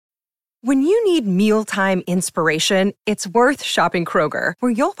When you need mealtime inspiration, it's worth shopping Kroger,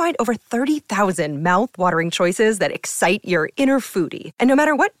 where you'll find over 30,000 mouth-watering choices that excite your inner foodie. And no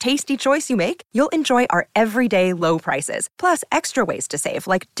matter what tasty choice you make, you'll enjoy our everyday low prices, plus extra ways to save,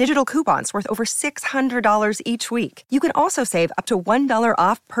 like digital coupons worth over $600 each week. You can also save up to $1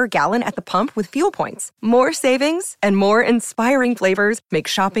 off per gallon at the pump with fuel points. More savings and more inspiring flavors make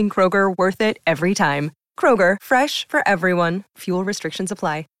shopping Kroger worth it every time. Kroger, fresh for everyone. Fuel restrictions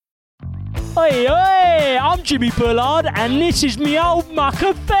apply. Hey, hey, I'm Jimmy Bullard, and this is me old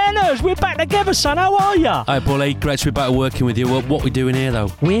mucker Fenners. We're back together, son. How are ya? Hi, Bully. Great to be back working with you. What we doing here,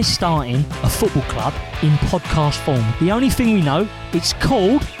 though? We're starting a football club in podcast form. The only thing we know, it's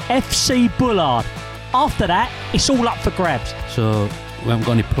called FC Bullard. After that, it's all up for grabs. So, we haven't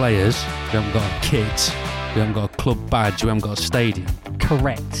got any players, we haven't got a kit, we haven't got a club badge, we haven't got a stadium.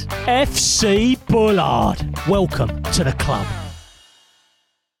 Correct. FC Bullard. Welcome to the club.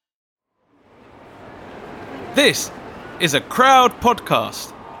 This is a Crowd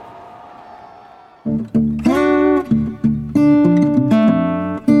podcast.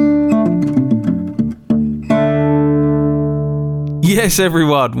 Yes,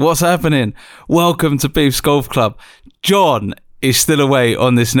 everyone, what's happening? Welcome to Beef's Golf Club. John is still away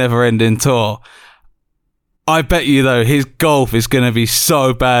on this never-ending tour. I bet you, though, his golf is going to be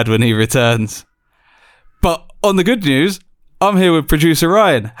so bad when he returns. But on the good news, I'm here with producer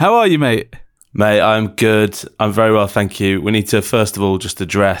Ryan. How are you, mate? Mate, I'm good. I'm very well, thank you. We need to, first of all, just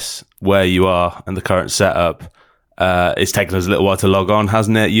address where you are and the current setup. It's taken us a little while to log on,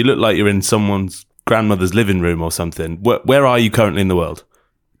 hasn't it? You look like you're in someone's grandmother's living room or something. Where are you currently in the world?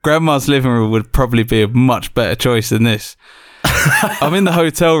 Grandma's living room would probably be a much better choice than this. I'm in the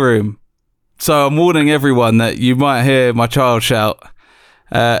hotel room, so I'm warning everyone that you might hear my child shout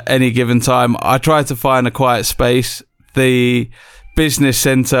any given time. I tried to find a quiet space. The business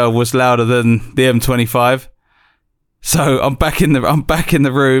centre was louder than the M25, so I'm back in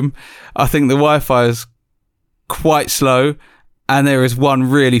the room. I think the Wi-Fi is quite slow, and there is one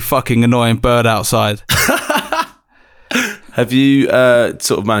really fucking annoying bird outside. Have you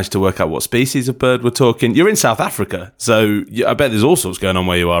sort of managed to work out what species of bird we're talking? You're in South Africa, so I bet there's all sorts going on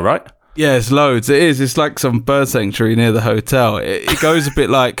where you are, right? Yeah, it's loads. It is. It's like some bird sanctuary near the hotel. It goes a bit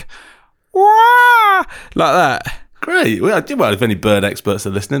like, wah, like that. Great. Well, if any bird experts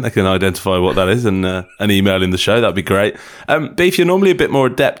are listening, they can identify what that is and email in the show. That'd be great. Beef, you're normally a bit more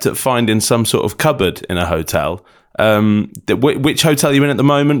adept at finding some sort of cupboard in a hotel. Which hotel are you in at the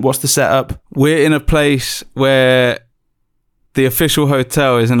moment? What's the setup? We're in a place where the official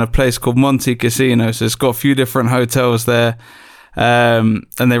hotel is in a place called Monte Casino. So it's got a few different hotels there. And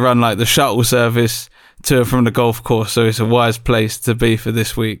they run like the shuttle service to and from the golf course, so it's a wise place to be for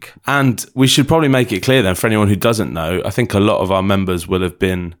this week. And we should probably make it clear then, for anyone who doesn't know, I think a lot of our members will have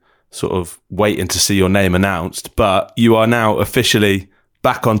been sort of waiting to see your name announced, but you are now officially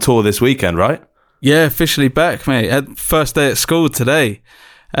back on tour this weekend, right? Yeah, officially back, mate. Had first day at school today,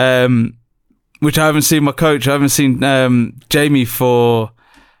 which I haven't seen my coach. I haven't seen Jamie since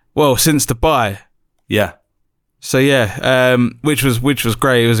Dubai. Yeah. So yeah, which was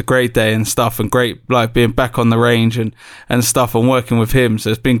great. It was a great day and stuff, and great like being back on the range and stuff and working with him.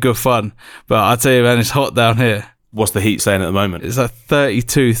 So it's been good fun. But I tell you, man, it's hot down here. What's the heat saying at the moment? It's like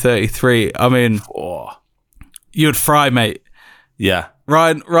 32, 33. I mean, you'd fry, mate. Yeah.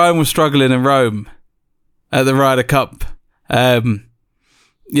 Ryan was struggling in Rome at the Ryder Cup.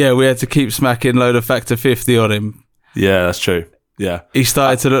 Yeah, we had to keep smacking load of factor 50 on him. Yeah, that's true. Yeah. He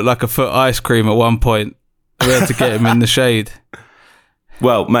started to look like a foot ice cream at one point. We had to get him in the shade.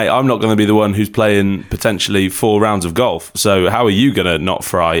 Well, mate, I'm not going to be the one who's playing potentially 4 rounds of golf. So how are you going to not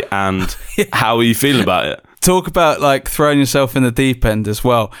fry, and how are you feeling about it? Talk about like throwing yourself in the deep end as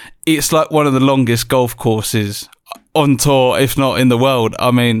well. It's like one of the longest golf courses on tour, if not in the world.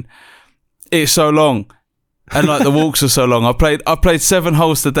 I mean, it's so long. And like the walks are so long. I played 7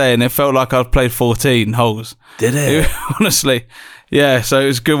 holes today, and it felt like I'd played 14 holes. Did it? Honestly. Yeah, so it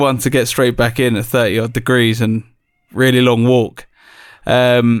was a good one to get straight back in at 30 odd degrees and really long walk.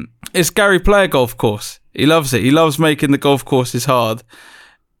 It's Gary Player golf course. He loves it. He loves making the golf courses hard.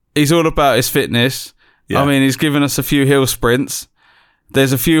 He's all about his fitness. Yeah. I mean, he's given us a few hill sprints.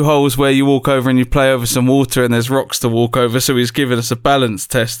 There's a few holes where you walk over and you play over some water and there's rocks to walk over. So he's given us a balance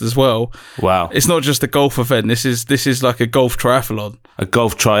test as well. Wow. It's not just a golf event. This is like a golf triathlon. A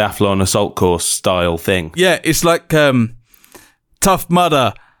golf triathlon assault course style thing. Yeah, it's like Tough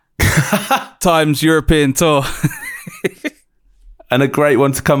Mudder times European Tour. And a great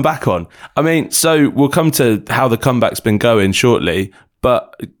one to come back on. I mean, so we'll come to how the comeback's been going shortly.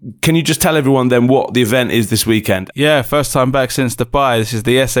 But can you just tell everyone then what the event is this weekend? Yeah, first time back since Dubai. This is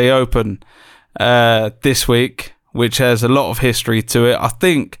the SA Open this week, which has a lot of history to it. I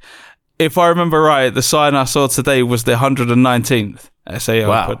think, if I remember right, the sign I saw today was the 119th SA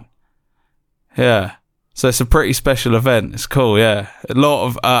Open. Yeah. So it's a pretty special event. It's cool, yeah.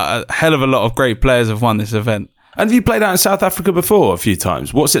 A hell of a lot of great players have won this event. And have you played out in South Africa before a few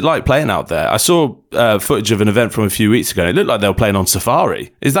times? What's it like playing out there? I saw footage of an event from a few weeks ago. It looked like they were playing on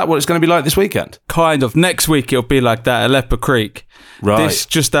safari. Is that what it's going to be like this weekend? Kind of. Next week it'll be like that at Leper Creek. Right. This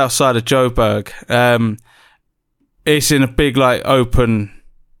just outside of Joburg. It's in a big like open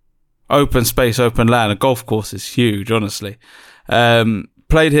space, open land. The golf course is huge, honestly.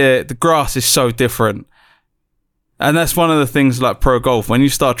 Played here, the grass is so different. And that's one of the things like pro golf. When you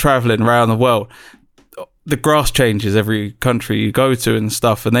start traveling around the world, the grass changes every country you go to and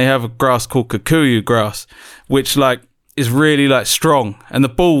stuff, and they have a grass called Kikuyu grass, which like is really like strong, and the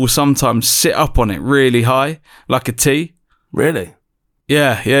ball will sometimes sit up on it really high, like a tee. Really?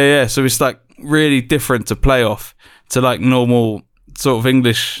 Yeah. So it's like really different to play off to like normal sort of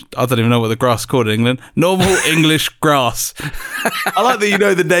English. I don't even know what the grass is called in England. Normal English grass. I like that you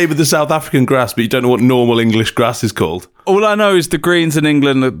know the name of the South African grass, but you don't know what normal English grass is called. All I know is the greens in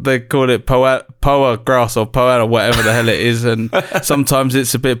England, they call it poa grass or poa or whatever the hell it is, and sometimes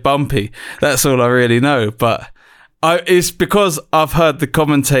it's a bit bumpy. That's all I really know. But it's because I've heard the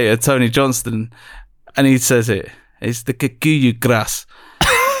commentator, Tony Johnston, and he says it's the Kikuyu grass.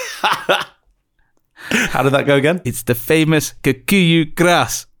 How did that go again? It's the famous Kikuyu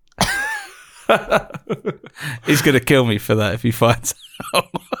grass. He's going to kill me for that if he finds out.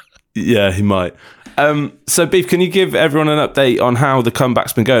 Yeah, he might. So, Beef, can you give everyone an update on how the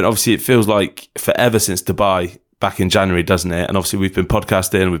comeback's been going? Obviously, it feels like forever since Dubai back in January, doesn't it? And obviously, we've been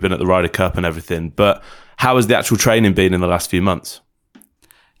podcasting, we've been at the Ryder Cup and everything. But how has the actual training been in the last few months?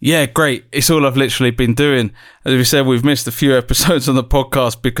 Yeah, great. It's all I've literally been doing. As we said, we've missed a few episodes on the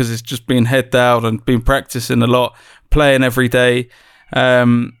podcast because it's just been head down and been practicing a lot, playing every day.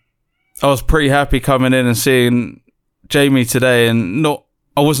 I was pretty happy coming in and seeing Jamie today, and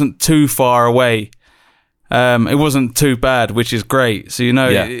I wasn't too far away. It wasn't too bad, which is great. So,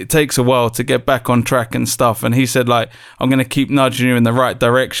 It takes a while to get back on track and stuff. And he said, like, I'm going to keep nudging you in the right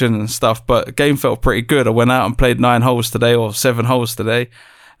direction and stuff. But the game felt pretty good. I went out and played 7 holes today.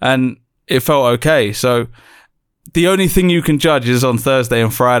 And it felt okay. So the only thing you can judge is on Thursday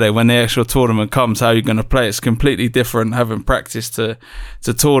and Friday when the actual tournament comes, how you're going to play. It's completely different having practice to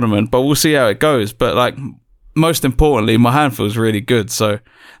tournament. But we'll see how it goes. But, like, most importantly, my hand feels really good. So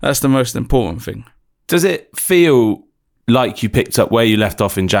that's the most important thing. Does it feel like you picked up where you left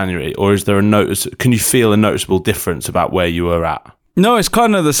off in January, or is there can you feel a noticeable difference about where you were at? No, it's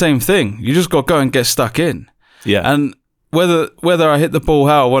kind of the same thing. You just got to go and get stuck in. Yeah. And whether I hit the ball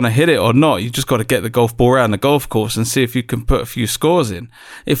how I want to hit it or not, you just got to get the golf ball around the golf course and see if you can put a few scores in.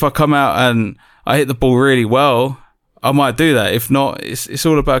 If I come out and I hit the ball really well, I might do that. If not, it's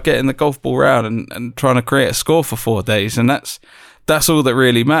all about getting the golf ball around and trying to create a score for 4 days. And that's all that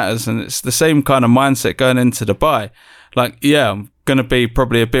really matters. And it's the same kind of mindset going into Dubai. Like, yeah, I'm going to be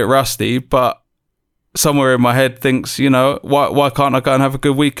probably a bit rusty, but somewhere in my head thinks, why can't I go and have a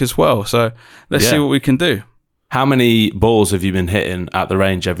good week as well? So let's see what we can do. How many balls have you been hitting at the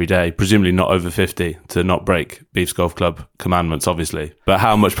range every day? Presumably not over 50 to not break Beef's Golf Club commandments, obviously. But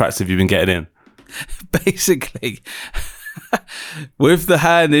how much practice have you been getting in? Basically, with the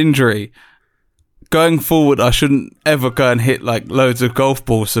hand injury, going forward, I shouldn't ever go and hit like loads of golf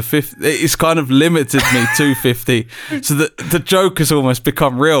balls. So 50, it's kind of limited me to 50. So the joke has almost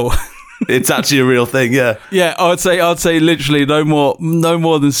become real. It's actually a real thing, yeah. Yeah, I'd say literally no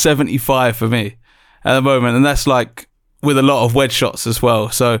more than 75 for me at the moment, and that's like with a lot of wedge shots as well.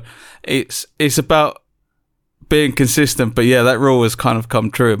 So it's about being consistent. But yeah, that rule has kind of come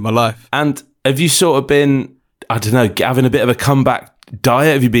true in my life. And have you sort of been, I don't know, having a bit of a comeback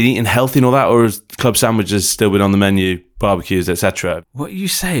diet? Have you been eating healthy and all that, or has club sandwiches still been on the menu, barbecues, etc.? What you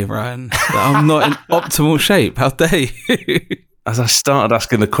say, Ryan? That I'm not in optimal shape? How dare you? As I started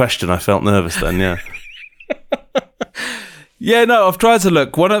asking the question, I felt nervous then, yeah. Yeah, no, I've tried to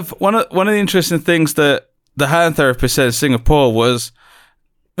look. One of the interesting things that the hand therapist said in Singapore was,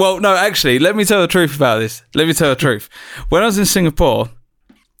 well, no, actually, let me tell the truth about this. When I was in Singapore,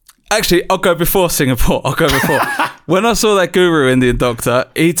 actually, I'll go before Singapore. When I saw that guru Indian doctor,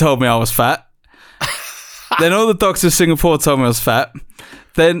 he told me I was fat. Then all the doctors in Singapore told me I was fat.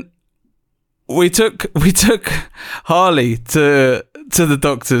 Then we took Harley to the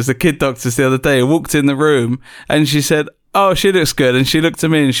doctors, the kid doctors, the other day. I walked in the room and she said, "Oh, she looks good." And she looked at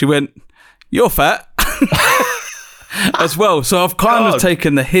me and she went, "You're fat." as well. So I've kind of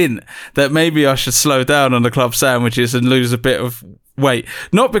taken the hint that maybe I should slow down on the club sandwiches and lose a bit of weight.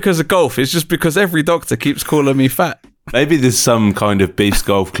 Not because of golf, it's just because every doctor keeps calling me fat. Maybe there's some kind of Beefs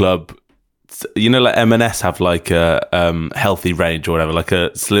Golf Club, you know, like M&S have like a healthy range or whatever, like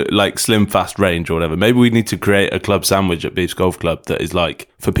a slim fast range or whatever. Maybe we need to create a club sandwich at Beefs Golf Club that is like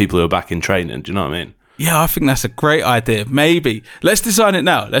for people who are back in training. Do you know what I mean? Yeah, I think that's a great idea. Maybe. Let's design it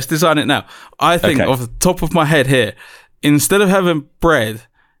now. I think off the top of my head here, instead of having bread,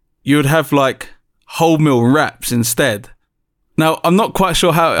 you would have like wholemeal wraps instead. Now, I'm not quite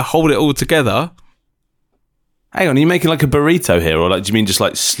sure how to hold it all together. Hang on, are you making like a burrito here, or like do you mean just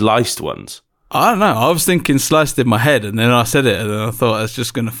like sliced ones? I don't know. I was thinking sliced in my head, and then I said it, and then I thought it's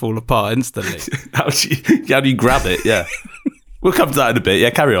just going to fall apart instantly. How do you grab it? Yeah. We'll come to that in a bit.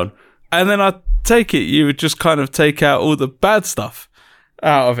 Yeah, carry on. And then I take it, you would just kind of take out all the bad stuff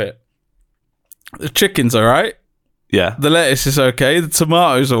out of it. The chicken's all right. Yeah. The lettuce is okay. The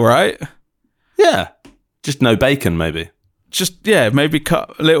tomato's all right. Yeah. Just no bacon, maybe. Maybe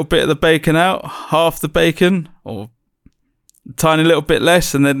cut a little bit of the bacon out, half the bacon, or a tiny little bit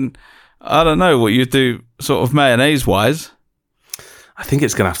less, and then I don't know what you do sort of mayonnaise-wise. I think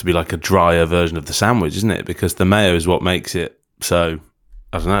it's going to have to be like a drier version of the sandwich, isn't it? Because the mayo is what makes it so,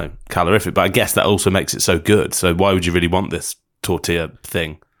 I don't know, calorific. But I guess that also makes it so good. So why would you really want this tortilla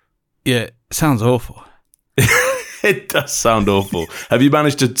thing? Yeah, it sounds awful. It does sound awful. Have you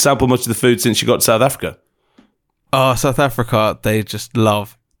managed to sample much of the food since you got to South Africa? Oh, South Africa, they just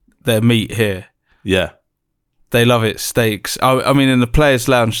love their meat here. Yeah. They love it. Steaks. I mean, in the players'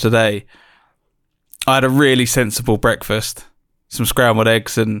 lounge today, I had a really sensible breakfast. Some scrambled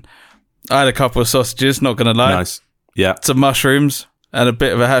eggs, and I had a couple of sausages, not going to lie. Nice. Yeah. Some mushrooms and a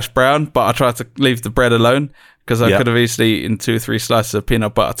bit of a hash brown, but I tried to leave the bread alone because I could have easily eaten 2 or 3 slices of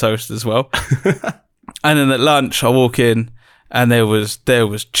peanut butter toast as well. And then at lunch, I walk in and there was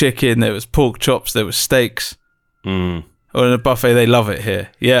chicken, there was pork chops, there was steaks. Mm. Or in a buffet, they love it here.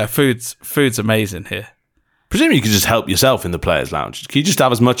 Yeah, food's amazing here. Presumably you could just help yourself in the players' lounge. Can you just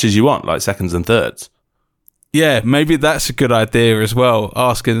have as much as you want, like seconds and thirds? Yeah, maybe that's a good idea as well,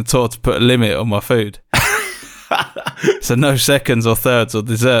 asking the tour to put a limit on my food. So no seconds or thirds or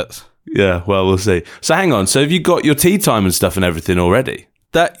desserts. Yeah, well, we'll see. So hang on, so have you got your tea time and stuff and everything already?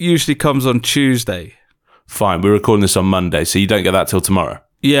 That usually comes on Tuesday. Fine, we're recording this on Monday, so you don't get that till tomorrow?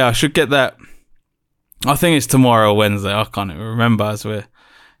 Yeah, I should get that. I think it's tomorrow or Wednesday. I can't even remember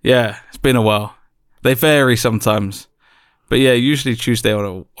Yeah, it's been a while. They vary sometimes. But yeah, usually Tuesday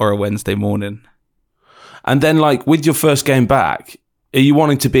or a Wednesday morning. And then, like, with your first game back, are you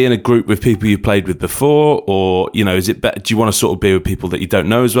wanting to be in a group with people you played with before? Or, you know, is it better? Do you want to sort of be with people that you don't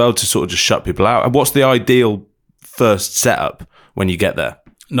know as well to sort of just shut people out? And what's the ideal first setup when you get there?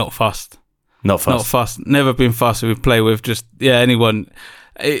 Not fussed. Not fussed. Not fussed. Never been fussed. We play with just, anyone.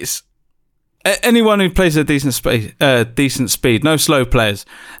 It's anyone who plays at decent speed. No slow players.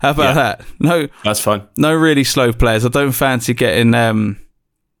 How about that? No. That's fine. No really slow players. I don't fancy getting,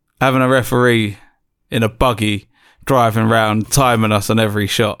 having a referee in a buggy driving around timing us on every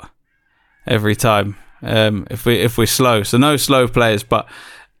shot every time if we're slow. So no slow players, but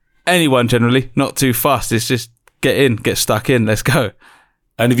anyone generally, not too fast. It's just get stuck in, let's go.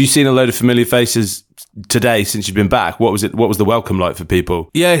 And have you seen a load of familiar faces today since you've been back? What was the welcome like for people?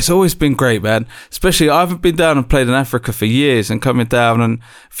 Yeah, it's always been great, man. Especially I haven't been down and played in Africa for years, and coming down, and a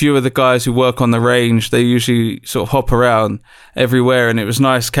few of the guys who work on the range, they usually sort of hop around everywhere, and it was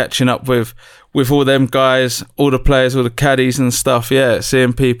nice catching up with all them guys, all the players, all the caddies and stuff. Yeah,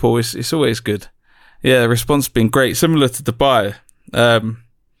 seeing people, it's always good. Yeah, the response has been great, similar to Dubai.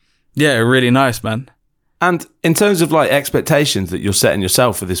 Yeah, really nice, man. And in terms of like expectations that you're setting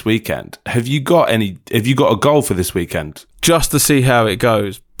yourself for this weekend, have you got a goal for this weekend? Just to see how it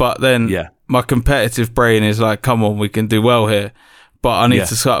goes. But then my competitive brain is like, come on, we can do well here. But I need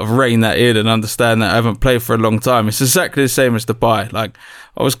to sort of rein that in and understand that I haven't played for a long time. It's exactly the same as Dubai. Like,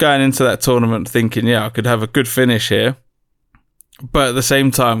 I was going into that tournament thinking, I could have a good finish here. But at the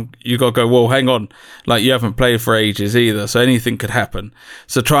same time, you got to go, well, hang on. Like, you haven't played for ages either, so anything could happen.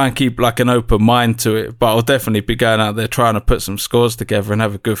 So try and keep, like, an open mind to it. But I'll definitely be going out there trying to put some scores together and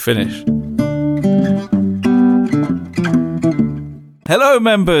have a good finish. Hello,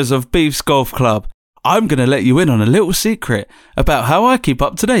 members of Beefs Golf Club. I'm going to let you in on a little secret about how I keep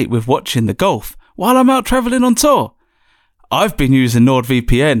up to date with watching the golf while I'm out travelling on tour. I've been using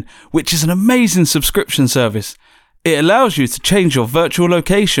NordVPN, which is an amazing subscription service. It allows you to change your virtual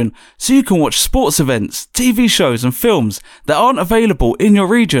location so you can watch sports events, TV shows and films that aren't available in your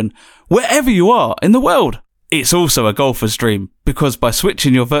region, wherever you are in the world. It's also a golfer's dream because by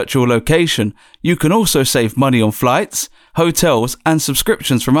switching your virtual location, you can also save money on flights, hotels, and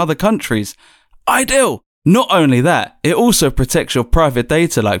subscriptions from other countries. Ideal! Not only that, it also protects your private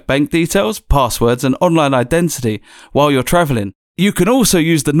data like bank details, passwords, and online identity while you're traveling. You can also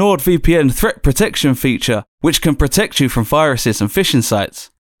use the NordVPN threat protection feature, which can protect you from viruses and phishing sites.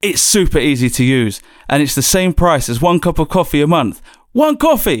 It's super easy to use, and it's the same price as 1 cup of coffee a month. 1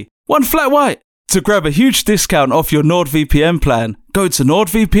 coffee! 1 flat white! To grab a huge discount off your NordVPN plan, go to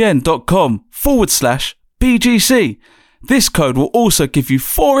nordvpn.com/BGC. This code will also give you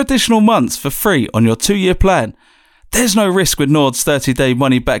 4 additional months for free on your 2-year plan. There's no risk with Nord's 30-day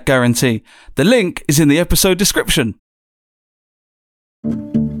money-back guarantee. The link is in the episode description.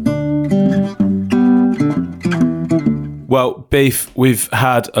 Well, Beef, we've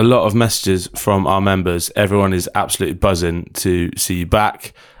had a lot of messages from our members. Everyone is absolutely buzzing to see you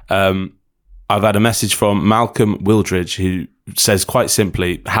back. I've had a message from Malcolm Wildridge who says quite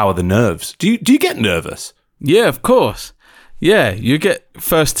simply, how are the nerves? Do you get nervous? Yeah, of course. Yeah, you get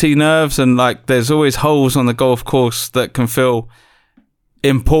first tee nerves, and like there's always holes on the golf course that can feel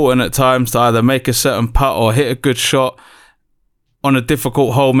important at times to either make a certain putt or hit a good shot on a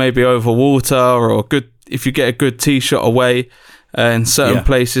difficult hole, maybe over water, or good if you get a good tee shot away in certain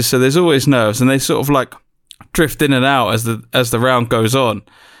places. So there's always nerves, and they sort of like drift in and out as the round goes on.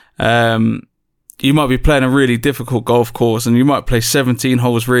 You might be playing a really difficult golf course and you might play 17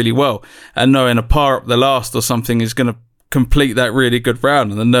 holes really well, and knowing a par up the last or something is going to complete that really good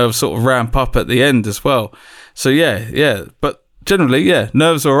round, and the nerves sort of ramp up at the end as well. So yeah. But generally,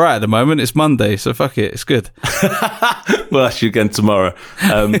 nerves are all right at the moment. It's Monday, so fuck it. It's good. We'll ask you again tomorrow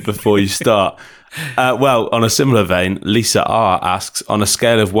before you start. Well, on a similar vein, Lisa R asks, on a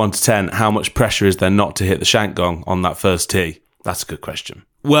scale of 1 to 10, how much pressure is there not to hit the shank gong on that first tee? That's a good question.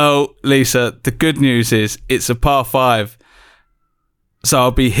 Well, Lisa, the good news is it's a par 5, so I'll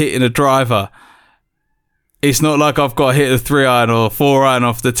be hitting a driver. It's not like I've got to hit a 3-iron or 4-iron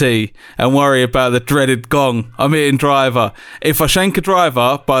off the tee and worry about the dreaded gong. I'm hitting driver. If I shank a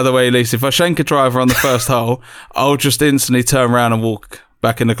driver, by the way, Lisa, if I shank a driver on the first hole, I'll just instantly turn around and walk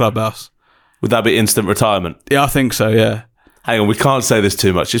back in the clubhouse. Would that be instant retirement? Yeah, I think so, yeah. Hang on, we can't say this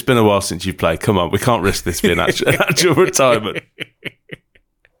too much. It's been a while since you've played. Come on, we can't risk this being actual retirement.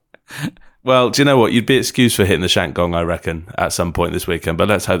 Well, do you know what? You'd be excused for hitting the shank gong, I reckon, at some point this weekend, but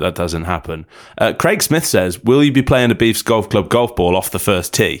let's hope that doesn't happen. Craig Smith says, will you be playing a Beefs Golf Club golf ball off the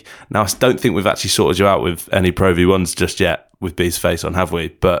first tee? Now, I don't think we've actually sorted you out with any Pro V1s just yet with Beefs Face on, have we?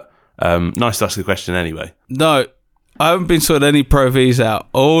 But nice to ask the question anyway. No, I haven't been sorting any Pro Vs out.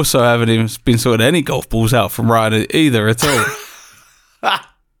 I also haven't even been sorting any golf balls out from Ryan either at all.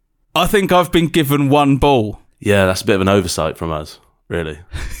 I think I've been given 1 ball. Yeah, that's a bit of an oversight from us, really.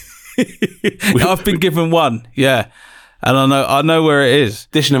 I've been given 1, yeah, and I know where it is.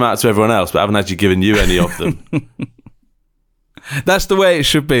 Dishing them out to everyone else, but I haven't actually given you any of them. That's the way it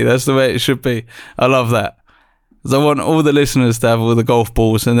should be. I love that. 'Cause I want all the listeners to have all the golf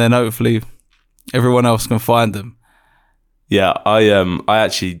balls, and then hopefully everyone else can find them. Yeah, I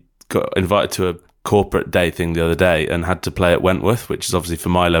actually got invited to a corporate day thing the other day and had to play at Wentworth, which is obviously for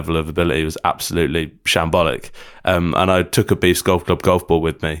my level of ability was absolutely shambolic. And I took a Beefs Golf Club golf ball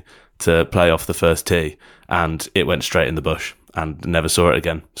with me to play off the first tee, and it went straight in the bush and never saw it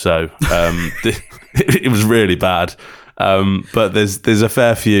again. So it was really bad. But there's a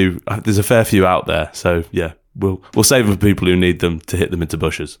fair few out there. So yeah, we'll save them for people who need them to hit them into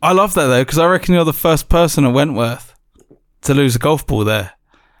bushes. I love that though, because I reckon you're the first person at Wentworth to lose a golf ball there.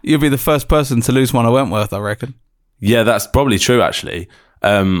 You'll be the first person to lose one at Wentworth, I reckon. Yeah, that's probably true, actually.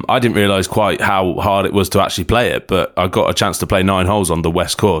 I didn't realise quite how hard it was to actually play it, but I got a chance to play 9 holes on the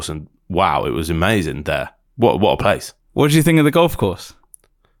West Course, and wow, it was amazing there. What a place. What did you think of the golf course?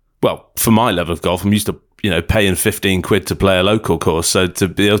 Well, for my level of golf, I'm used to paying 15 quid to play a local course, so to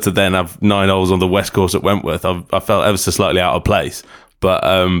be able to then have 9 holes on the West Course at Wentworth, I felt ever so slightly out of place. But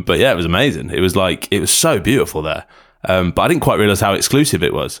yeah, it was amazing. It was so beautiful there. But I didn't quite realise how exclusive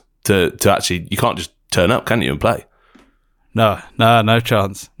it was to actually, you can't just turn up, can you, and play? No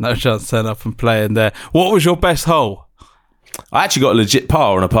chance. No chance to turn up and play in there. What was your best hole? I actually got a legit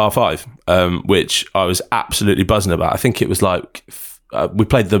par on a par 5, which I was absolutely buzzing about. I think it was like, we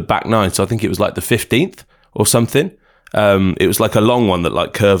played the back 9, so I think it was like the 15th or something. It was like a long one that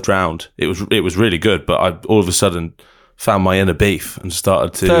like curved round. It was really good, but I all of a sudden found my inner beef and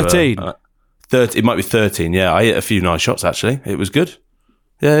started to... 13? 30, it might be 13, yeah. I hit a few nice shots, actually. It was good.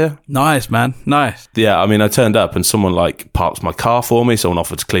 Yeah. Nice, man. Nice. Yeah, I mean, I turned up and someone like parked my car for me. Someone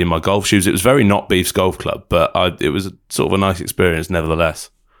offered to clean my golf shoes. It was very not Beefs Golf Club, but it was sort of a nice experience nevertheless.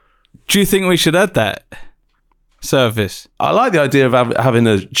 Do you think we should add that? service. I like the idea of having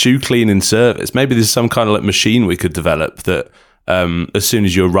a shoe cleaning service. Maybe there's some kind of like machine we could develop that as soon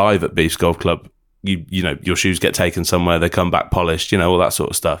as you arrive at Beefs Golf Club, you know, your shoes get taken somewhere, they come back polished, you know, all that sort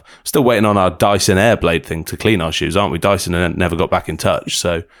of stuff. Still waiting on our Dyson Airblade thing to clean our shoes, aren't we? Dyson never got back in touch,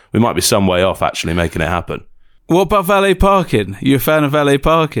 so we might be some way off actually making it happen. What about valet parking? You a fan of valet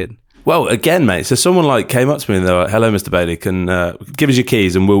parking? Well, again, mate, so someone like came up to me and they were like, hello, Mr. Bailey, can give us your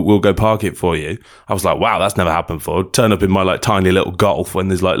keys and we'll go park it for you. I was like, wow, that's never happened before. Turn up in my like tiny little Golf when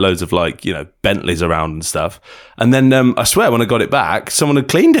there's like loads of like, you know, Bentleys around and stuff. And then I swear when I got it back, someone had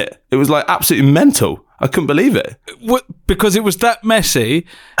cleaned it. It was like absolutely mental. I couldn't believe it. What, because it was that messy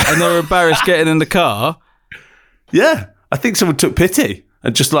and they were embarrassed getting in the car? Yeah, I think someone took pity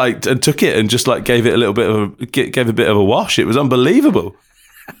and just like, and took it and just like gave it a little bit of gave a bit of a wash. It was unbelievable.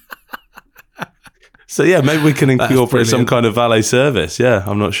 So yeah, maybe we can incorporate some kind of valet service. Yeah,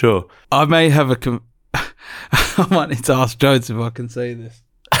 I'm not sure. I may have I might need to ask Jones if I can say this.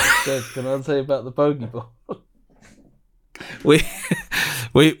 Jones, can I tell you about the bogey ball?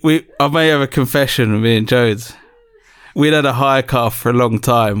 I may have a confession with me and Jones. We'd had a hire car for a long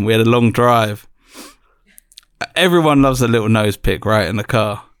time. We had a long drive. Everyone loves a little nose pick, right, in the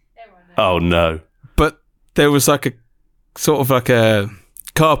car. Oh no! But there was like a sort of like a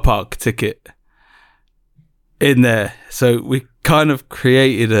car park ticket in there, so we kind of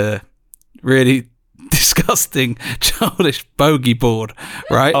created a really disgusting, childish bogey board,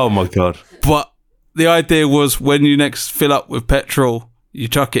 right? Oh my god! But the idea was when you next fill up with petrol, you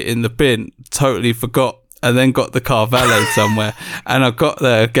chuck it in the bin. Totally forgot, and then got the car valeted somewhere. And I got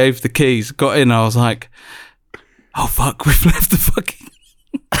there, gave the keys, got in. I was like, "Oh fuck, we've left the fucking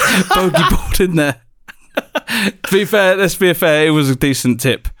bogey board in there." To be fair, let's be fair, it was a decent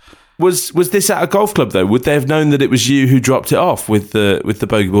tip. Was this at a golf club though? Would they have known that it was you who dropped it off with the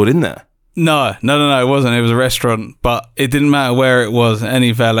bogey board in there? No, it wasn't. It was a restaurant, but it didn't matter where it was.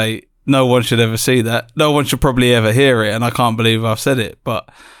 Any valet, no one should ever see that. No one should probably ever hear it, and I can't believe I've said it. But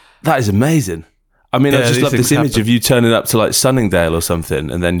that is amazing. I mean, yeah, I just love this image happen. of you turning up to like Sunningdale or something,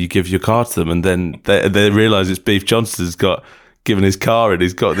 and then you give your car to them, and then they realise it's Beef Johnston's got given his car, and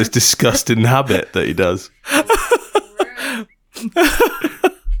he's got this disgusting habit that he does.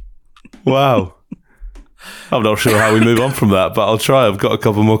 Wow. I'm not sure how we move on from that, but I'll try. I've got a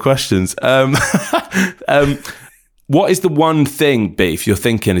couple more questions. What is the one thing, Beef, you're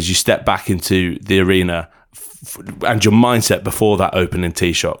thinking as you step back into the arena and your mindset before that opening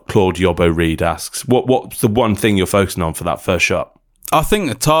tee shot? Claude Yobbo Reed asks, what's the one thing you're focusing on for that first shot? I think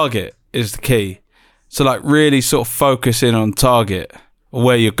the target is the key. So like really sort of focus in on target or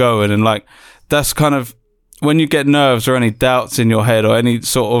where you're going. And like that's kind of when you get nerves or any doubts in your head or any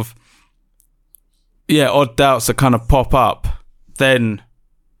sort of odd doubts that kind of pop up, then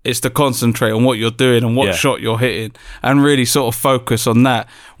it's to concentrate on what you're doing and what shot you're hitting and really sort of focus on that.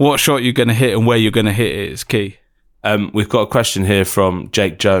 What shot you're going to hit and where you're going to hit it is key. We've got a question here from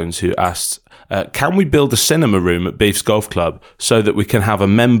Jake Jones who asks, can we build a cinema room at Beefs Golf Club so that we can have a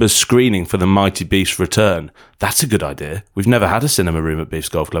members screening for the Mighty Beefs return? That's a good idea. We've never had a cinema room at Beefs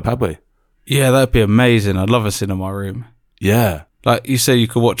Golf Club, have we? Yeah, that'd be amazing. I'd love a cinema room. Yeah. Like you say, you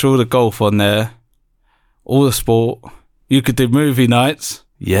could watch all the golf on there, all the sport. You could do movie nights.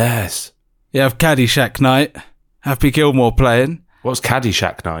 Yes. You have Caddyshack night. Happy Gilmore playing. What's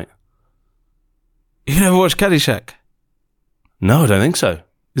Caddyshack night? You never watched Caddyshack? No, I don't think so.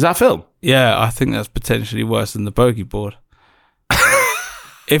 Is that a film? Yeah, I think that's potentially worse than the bogey board.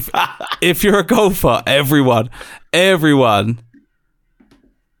 If you're a golfer, everyone,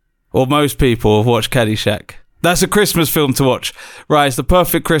 or most people have watched Caddyshack. That's a Christmas film to watch. Right, it's the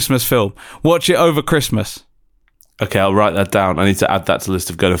perfect Christmas film. Watch it over Christmas. Okay, I'll write that down. I need to add that to the list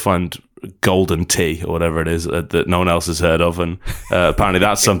of going to find golden tea or whatever it is that no one else has heard of. And apparently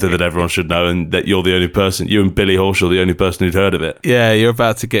that's something that everyone should know and that you're the only person, you and Billy Horschel, the only person who'd heard of it. Yeah, you're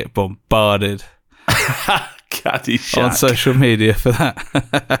about to get bombarded Caddyshack. on social media for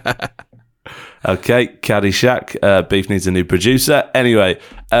that. Okay, Caddyshack. Beef needs a new producer. Anyway,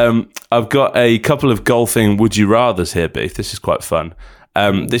 I've got a couple of golfing would you rathers here, Beef. This is quite fun.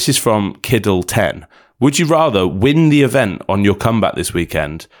 This is from Kiddle10. Would you rather win the event on your comeback this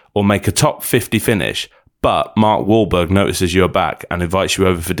weekend or make a top 50 finish, but Mark Wahlberg notices you're back and invites you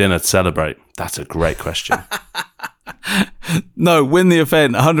over for dinner to celebrate? That's a great question. No, win the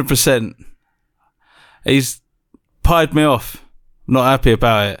event, 100%. He's pied me off. I'm not happy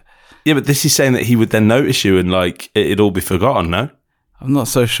about it. Yeah, but this is saying that he would then notice you and like it'd all be forgotten, no? I'm not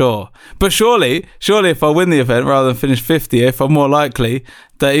so sure. But surely if I win the event rather than finish 50th, I'm more likely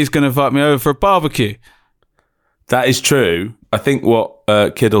that he's going to invite me over for a barbecue. That is true. I think what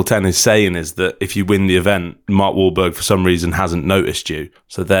Kiddle 10 is saying is that if you win the event, Mark Wahlberg for some reason hasn't noticed you,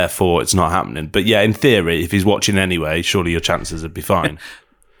 so therefore it's not happening. But yeah, in theory, if he's watching anyway, surely your chances would be fine.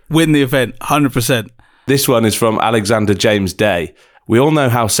 Win the event, 100%. This one is from Alexander James Day. We all know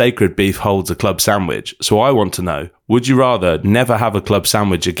how sacred beef holds a club sandwich, so I want to know, would you rather never have a club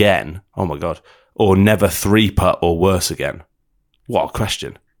sandwich again, oh my God, or never 3-putt or worse again? What a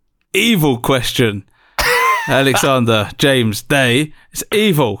question. Evil question. Alexander James Day. It's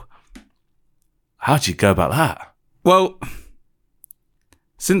evil. How'd you go about that? Well,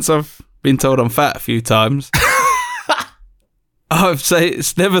 since I've been told I'm fat a few times, I'd say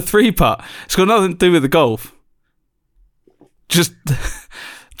it's never 3-putt. It's got nothing to do with the golf. Just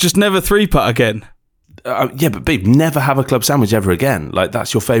never 3-putt again. Yeah, but babe, never have a club sandwich ever again. Like,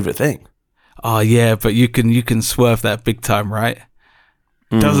 that's your favourite thing. Oh yeah, but you can swerve that big time, right?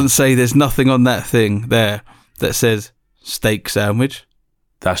 Doesn't say there's nothing on that thing there that says steak sandwich.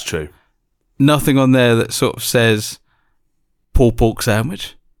 That's true. Nothing on there that sort of says pulled pork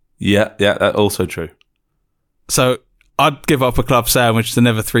sandwich. Yeah, that's also true. So I'd give up a club sandwich to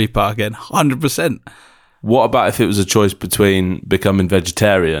never 3-putt again, 100%. What about if it was a choice between becoming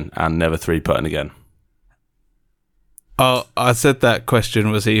vegetarian and never 3-putting again? Oh, I said that question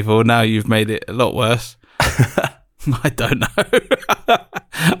was evil. Now you've made it a lot worse. I don't know.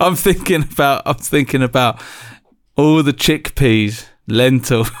 I'm thinking about all the chickpeas,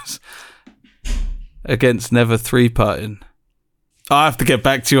 lentils against never 3-putting. I have to get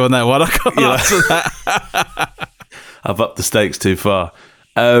back to you on that one. I can't answer that. I've upped the stakes too far.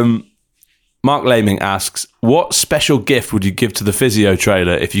 Mark Laming asks, what special gift would you give to the physio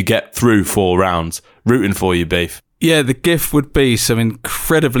trailer if you get through 4 rounds? Rooting for you, Beef. Yeah, the gift would be some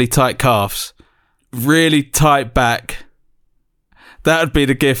incredibly tight calves, really tight back. That would be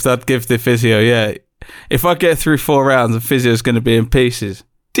the gift I'd give the physio, yeah. If I get through 4 rounds, the physio's going to be in pieces.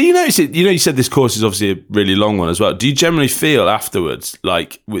 Do you notice it? You know, you said this course is obviously a really long one as well. Do you generally feel afterwards,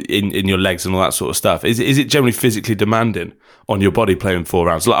 like in your legs and all that sort of stuff, is it generally physically demanding on your body playing 4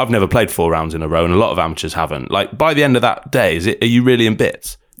 rounds? Like, I've never played 4 rounds in a row, and a lot of amateurs haven't. Like, by the end of that day, are you really in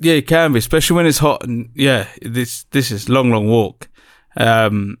bits? Yeah, you can be, especially when it's hot. And yeah, this is long walk.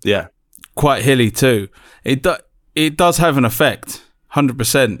 Yeah, quite hilly too. It does have an effect,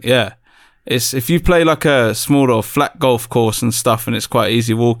 100%. Yeah. It's if you play like a small or flat golf course and stuff, and it's quite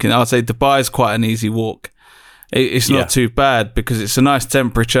easy walking. I'd say Dubai's quite an easy walk. It's not too bad because it's a nice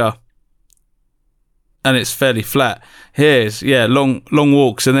temperature and it's fairly flat. Here's long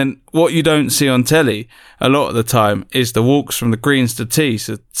walks, and then what you don't see on telly a lot of the time is the walks from the greens to tee.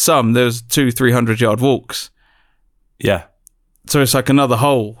 So there's 200-300 yard walks. Yeah. So it's like another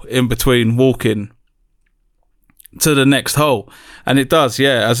hole in between walking to the next hole. And it does,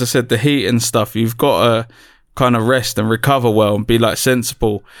 yeah, as I said, the heat and stuff, you've got to kind of rest and recover well and be like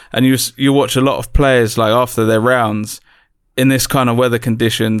sensible. And you watch a lot of players like after their rounds in this kind of weather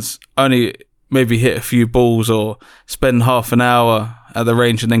conditions only maybe hit a few balls or spend half an hour at the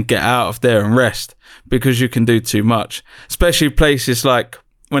range and then get out of there and rest because you can do too much, especially places like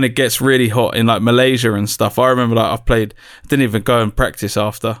when it gets really hot in like Malaysia and stuff. I remember like I didn't even go and practice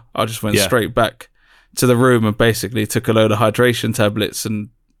after. I just went straight back to the room and basically took a load of hydration tablets, and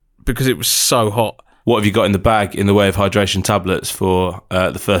because it was so hot. What have you got in the bag in the way of hydration tablets for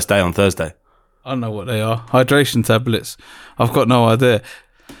the first day on Thursday? I don't know what they are. Hydration tablets. I've got no idea.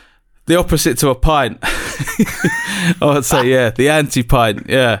 The opposite to a pint. I would say, yeah, the anti-pint.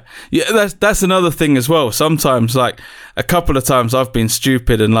 Yeah. Yeah, that's another thing as well. Sometimes, like, a couple of times I've been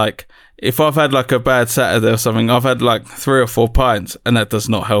stupid and, like, if I've had, like, a bad Saturday or something, I've had, like, 3 or 4 pints, and that does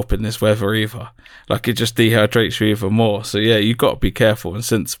not help in this weather either. Like, it just dehydrates you even more. So, yeah, you've got to be careful and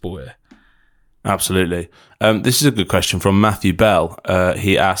sensible here. Absolutely. This is a good question from Matthew Bell.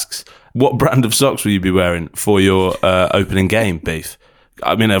 He asks, what brand of socks will you be wearing for your opening game, Beef?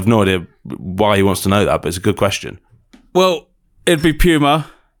 I mean, I have no idea why he wants to know that, but it's a good question. Well, it'd be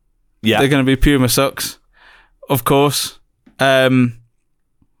Puma. Yeah. They're going to be Puma socks, of course. I've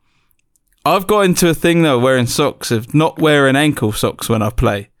got into a thing, though, wearing socks, of not wearing ankle socks when I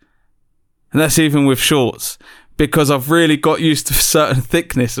play. And that's even with shorts, because I've really got used to a certain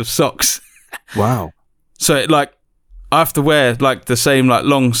thickness of socks. Wow. So, like, I have to wear, like, the same, like,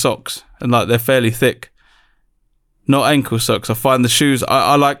 long socks, and, like, they're fairly thick. Not ankle socks. I find the shoes,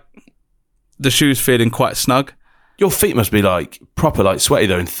 I like the shoes feeling quite snug. Your feet must be, like, proper, like, sweaty,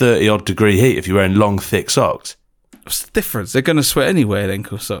 though, in 30-odd degree heat if you're wearing long, thick socks. What's the difference? They're going to sweat anyway in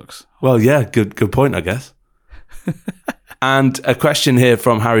ankle socks. Well, yeah, good point, I guess. And a question here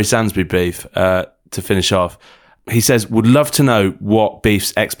from Harry Sansbury, Beef, to finish off. He says, would love to know what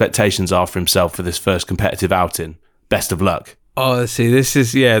Beef's expectations are for himself for this first competitive outing. best of luck. Oh, see, this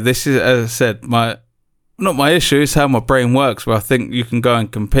is as I said, not my issue, it's how my brain works, where I think you can go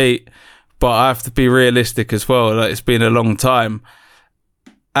and compete, but I have to be realistic as well. Like, it's been a long time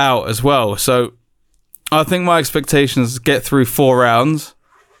out as well. So I think my expectations is get through 4 rounds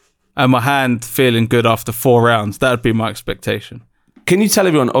and my hand feeling good after 4 rounds. That would be my expectation. Can you tell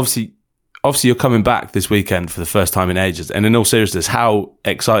everyone, obviously you're coming back this weekend for the first time in ages, and in all seriousness, how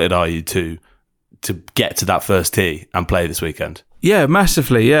excited are you to get to that first tee and play this weekend? Yeah,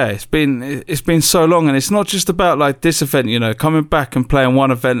 massively. Yeah, it's been so long, and it's not just about like this event. You know, coming back and playing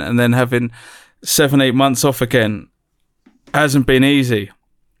one event and then having 7-8 months off again hasn't been easy.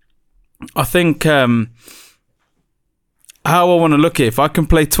 I think how I want to look at it, if I can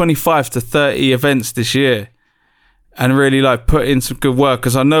play 25 to 30 events this year and really like put in some good work,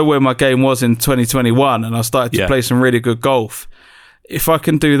 because I know where my game was in 2021 and I started to play some really good golf. If I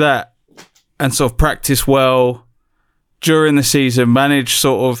can do that and sort of practice well during the season, manage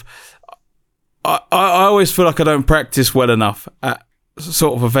sort of... I always feel like I don't practice well enough at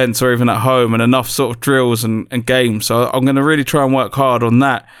sort of events or even at home, and enough sort of drills and games. So I'm going to really try and work hard on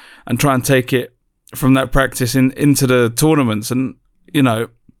that and try and take it from that practice into the tournaments. And, you know,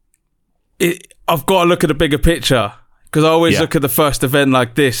 I've got to look at the bigger picture, because I always look at the first event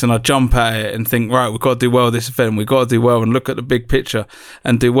like this and I jump at it and think, right, we've got to do well this event. We've got to do well, and look at the big picture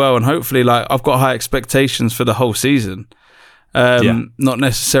and do well. And hopefully, like, I've got high expectations for the whole season, not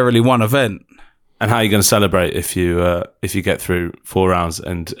necessarily one event. And how are you going to celebrate if you get through 4 rounds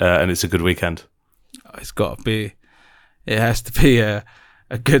and it's a good weekend? It's got to be, it has to be a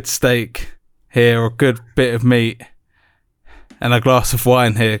good steak here, or a good bit of meat, and a glass of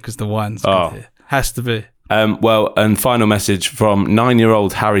wine here, because the wine's good here. Has to be. Well, and final message from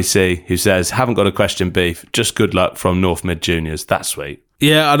 9-year-old Harry C, who says, haven't got a question, Beef, just good luck from North Mid Juniors. That's sweet.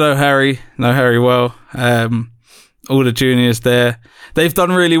 Yeah, I know Harry well. All the juniors there, they've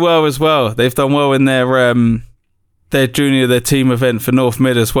done really well as well. They've done well in their team event for North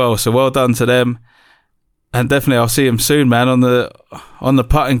Mid as well. So well done to them. And definitely I'll see them soon, man, on the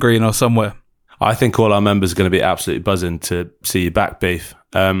putting green or somewhere. I think all our members are going to be absolutely buzzing to see you back, Beef.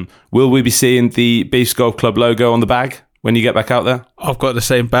 Will we be seeing the Beefs Golf Club logo on the bag when you get back out there? I've got the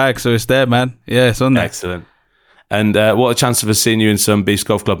same bag, so it's there, man. Yeah, it's on there. Excellent. And what a chance of us seeing you in some Beefs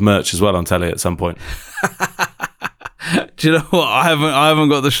Golf Club merch as well on telly at some point. Do you know what? I haven't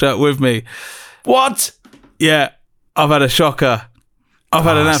got the shirt with me. What? Yeah, I've had a shocker. I've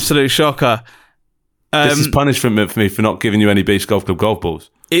had an absolute shocker. This is punishment for me for not giving you any Beefs Golf Club golf balls.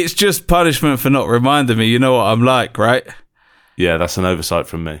 It's just punishment for not reminding me. You know what I'm like, right? Yeah, that's an oversight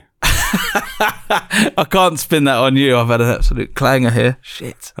from me. I can't spin that on you. I've had an absolute clanger here.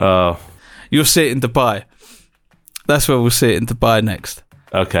 Shit. Oh. You'll see it in Dubai. That's where we'll see it, in Dubai next.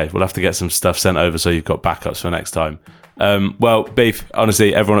 Okay, we'll have to get some stuff sent over so you've got backups for next time. Well, Beef,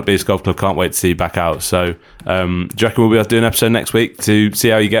 honestly, everyone at Beefs Golf Club can't wait to see you back out. So, do you reckon we'll be able to do an episode next week to see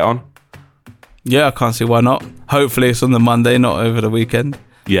how you get on? Yeah, I can't see why not. Hopefully it's on the Monday, not over the weekend.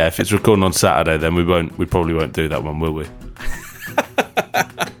 Yeah, if it's recording on Saturday, then we probably won't do that one, will we?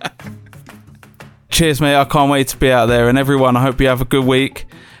 Cheers, mate. I can't wait to be out there. And everyone, I hope you have a good week.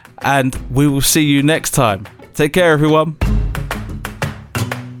 And we will see you next time. Take care, everyone.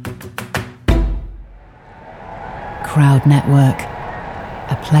 Crowd Network,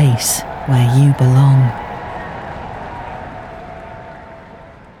 a place where you belong.